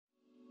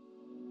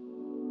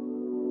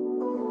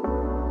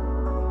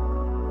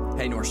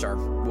Hey North Star,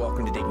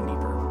 welcome to Digging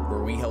Deeper,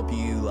 where we help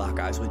you lock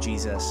eyes with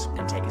Jesus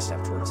and take a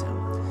step towards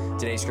Him.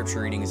 Today's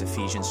scripture reading is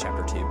Ephesians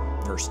chapter 2,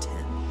 verse 10.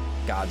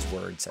 God's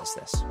word says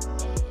this: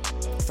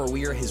 "For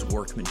we are His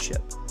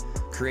workmanship,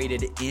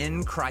 created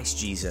in Christ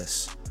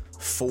Jesus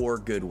for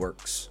good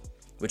works,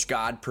 which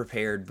God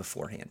prepared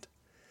beforehand,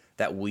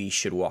 that we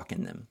should walk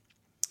in them."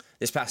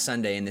 This past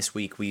Sunday and this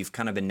week, we've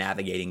kind of been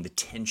navigating the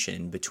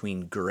tension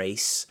between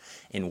grace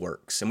and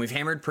works. And we've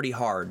hammered pretty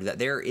hard that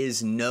there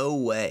is no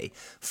way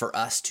for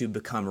us to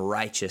become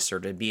righteous or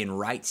to be in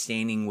right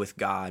standing with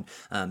God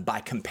by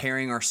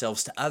comparing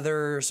ourselves to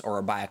others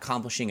or by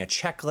accomplishing a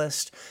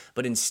checklist,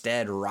 but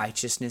instead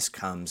righteousness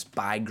comes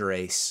by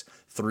grace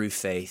through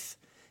faith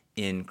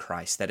in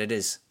Christ, that it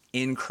is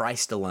in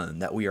Christ alone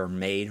that we are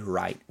made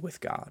right with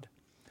God.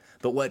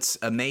 But what's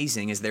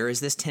amazing is there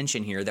is this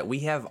tension here that we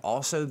have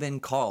also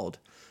been called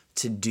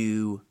to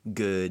do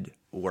good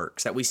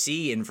works. That we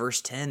see in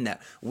verse 10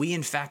 that we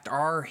in fact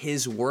are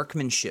His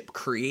workmanship,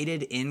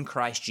 created in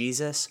Christ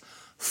Jesus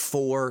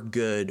for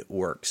good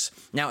works.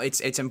 Now,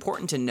 it's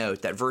important to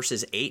note that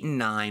verses 8 and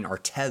 9 are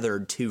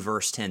tethered to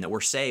verse 10, that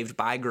we're saved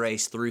by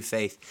grace through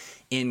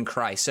faith in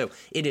Christ. So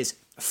it is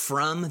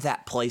from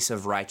that place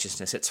of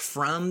righteousness, it's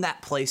from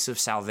that place of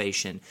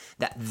salvation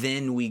that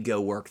then we go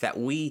work, that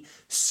we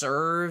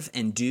serve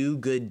and do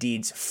good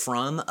deeds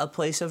from a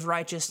place of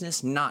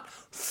righteousness, not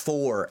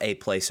for a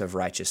place of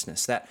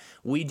righteousness, that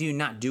we do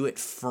not do it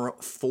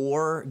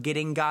for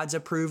getting God's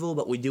approval,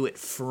 but we do it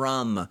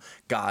from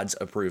God's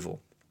approval.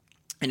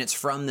 And it's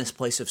from this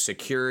place of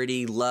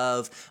security,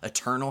 love,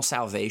 eternal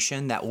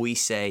salvation that we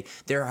say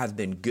there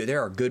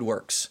are good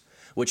works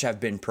which have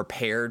been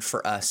prepared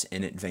for us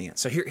in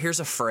advance. So here's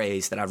a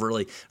phrase that I've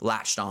really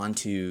latched on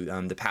to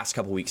the past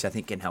couple weeks I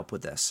think can help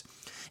with this,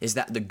 is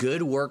that the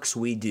good works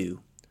we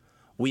do,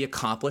 we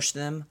accomplish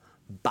them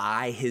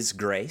by His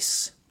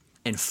grace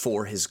and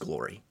for His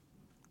glory.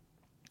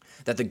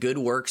 That the good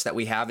works that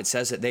we have, it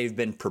says that they've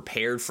been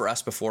prepared for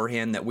us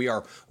beforehand, that we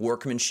are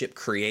workmanship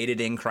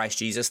created in Christ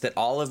Jesus, that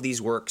all of these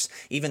works,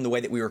 even the way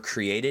that we were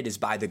created, is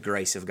by the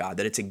grace of God,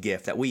 that it's a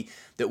gift, that we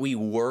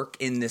work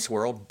in this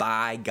world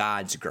by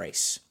God's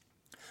grace.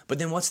 But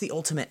then what's the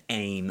ultimate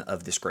aim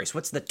of this grace?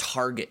 What's the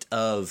target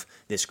of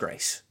this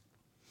grace?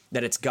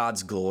 That it's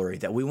God's glory,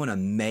 that we want to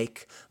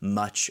make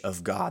much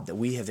of God, that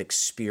we have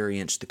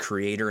experienced the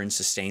creator and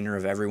sustainer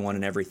of everyone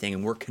and everything,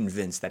 and we're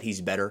convinced that He's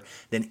better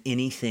than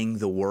anything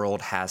the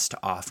world has to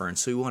offer. And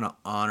so we want to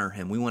honor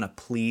Him. We want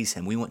to please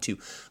Him. We want to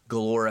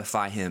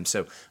glorify Him.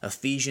 So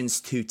Ephesians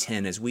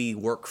 2:10, as we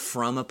work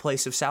from a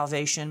place of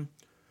salvation,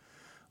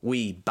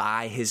 we,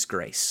 by His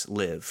grace,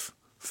 live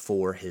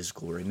for His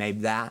glory. May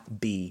that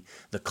be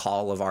the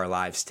call of our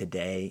lives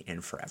today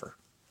and forever.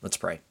 Let's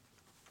pray.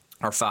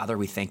 Our Father,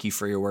 we thank You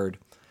for Your word.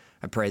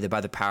 I pray that by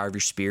the power of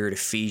Your Spirit,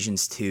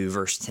 Ephesians 2,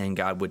 verse 10,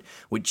 God,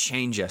 would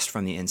change us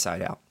from the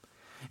inside out.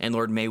 And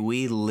Lord, may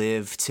we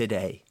live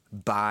today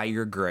by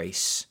Your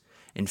grace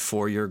and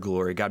for Your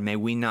glory. God, may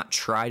we not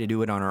try to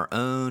do it on our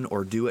own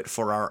or do it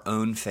for our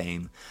own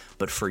fame,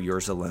 but for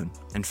Yours alone.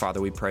 And Father,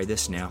 we pray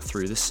this now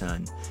through the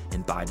Son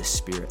and by the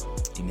Spirit.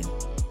 Amen.